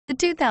The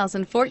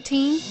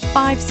 2014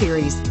 5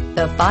 Series.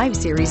 The 5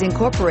 Series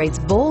incorporates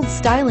bold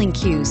styling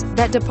cues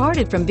that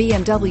departed from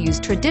BMW's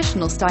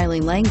traditional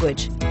styling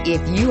language.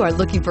 If you are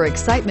looking for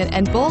excitement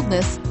and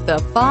boldness, the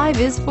 5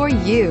 is for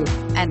you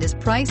and is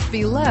priced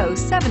below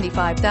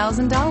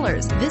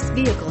 $75,000. This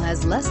vehicle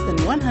has less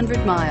than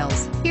 100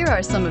 miles. Here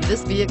are some of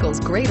this vehicle's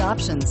great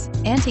options: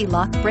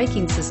 anti-lock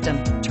braking system,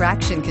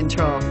 traction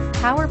control,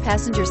 power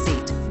passenger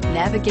seat,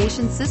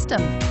 navigation system,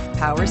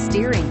 power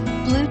steering,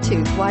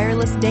 Bluetooth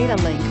wireless data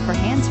link for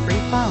hands-free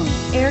phone,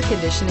 air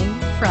conditioning,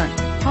 front,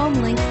 home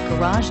link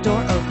garage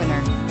door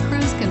opener,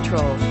 cruise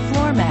control,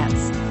 floor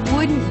mats.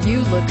 Wouldn't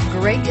you look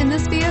great in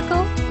this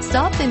vehicle?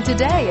 Stop in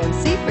today and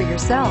see for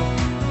yourself.